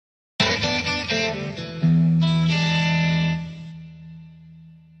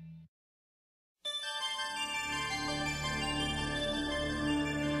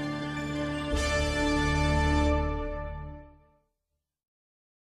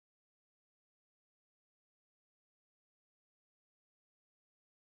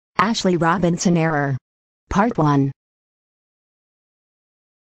Ashley Robinson error. Part 1.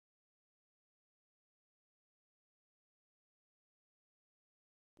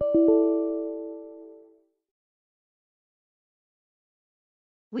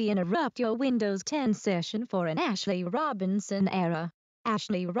 We interrupt your Windows 10 session for an Ashley Robinson error.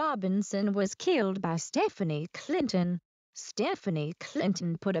 Ashley Robinson was killed by Stephanie Clinton. Stephanie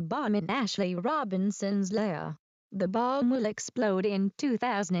Clinton put a bomb in Ashley Robinson's lair. The bomb will explode in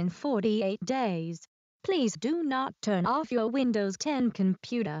 2048 days. Please do not turn off your Windows 10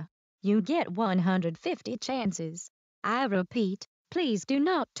 computer. You get 150 chances. I repeat, please do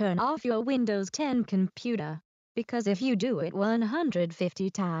not turn off your Windows 10 computer. Because if you do it 150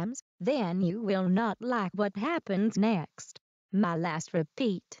 times, then you will not like what happens next. My last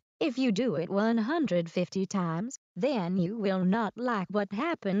repeat, if you do it 150 times, then you will not like what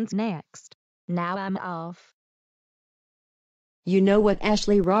happens next. Now I'm off. You know what,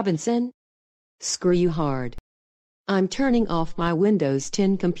 Ashley Robinson? Screw you hard. I'm turning off my Windows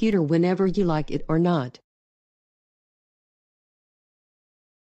 10 computer whenever you like it or not.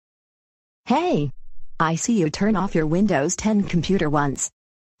 Hey! I see you turn off your Windows 10 computer once.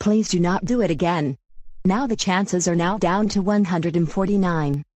 Please do not do it again. Now the chances are now down to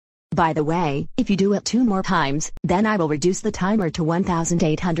 149. By the way, if you do it 2 more times, then I will reduce the timer to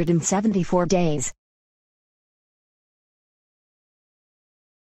 1,874 days.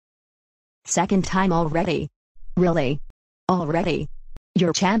 Second time already? Really? Already?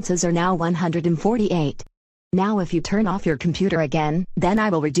 Your chances are now 148. Now if you turn off your computer again, then I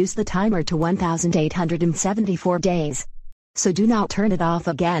will reduce the timer to 1,874 days. So do not turn it off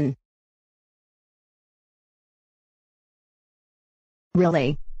again.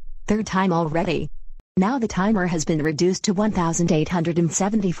 Really? Third time already? Now the timer has been reduced to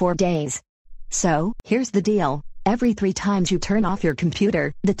 1,874 days. So, here's the deal. Every 3 times you turn off your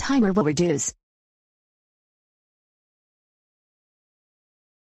computer, the timer will reduce.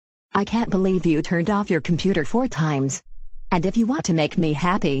 I can't believe you turned off your computer 4 times. And if you want to make me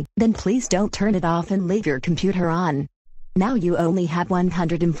happy, then please don't turn it off and leave your computer on. Now you only have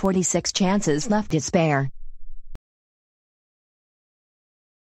 146 chances left to spare.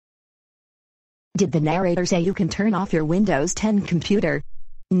 Did the narrator say you can turn off your Windows 10 computer?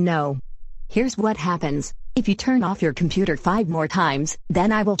 No. Here's what happens. If you turn off your computer 5 more times,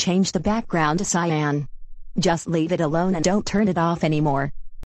 then I will change the background to Cyan. Just leave it alone and don't turn it off anymore.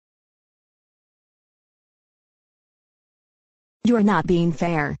 You're not being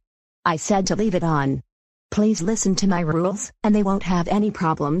fair. I said to leave it on. Please listen to my rules, and they won't have any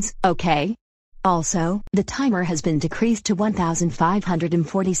problems, okay? Also, the timer has been decreased to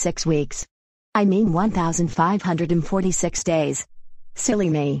 1,546 weeks. I mean 1,546 days. Silly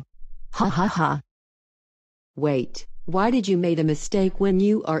me. Ha ha ha. Wait, why did you make a mistake when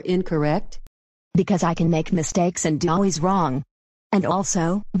you are incorrect? Because I can make mistakes and do always wrong. And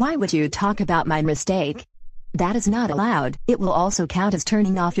also, why would you talk about my mistake? That is not allowed. It will also count as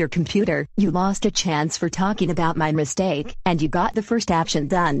turning off your computer. You lost a chance for talking about my mistake, and you got the first action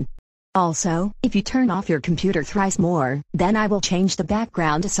done. Also, if you turn off your computer thrice more, then I will change the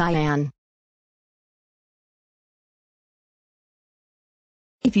background to Cyan.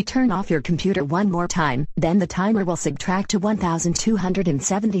 If you turn off your computer 1 more time, then the timer will subtract to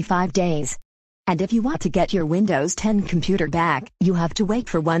 1,275 days. And if you want to get your Windows 10 computer back, you have to wait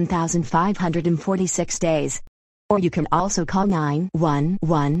for 1,546 days. Or you can also call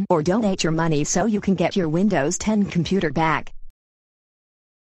 911 or donate your money so you can get your Windows 10 computer back.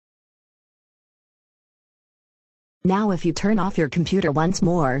 Now if you turn off your computer once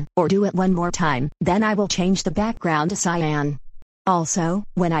more, or do it 1 more time, then I will change the background to Cyan. Also,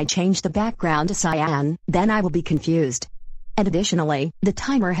 when I change the background to Cyan, then I will be confused. And additionally, the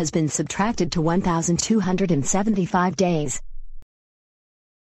timer has been subtracted to 1,275 days.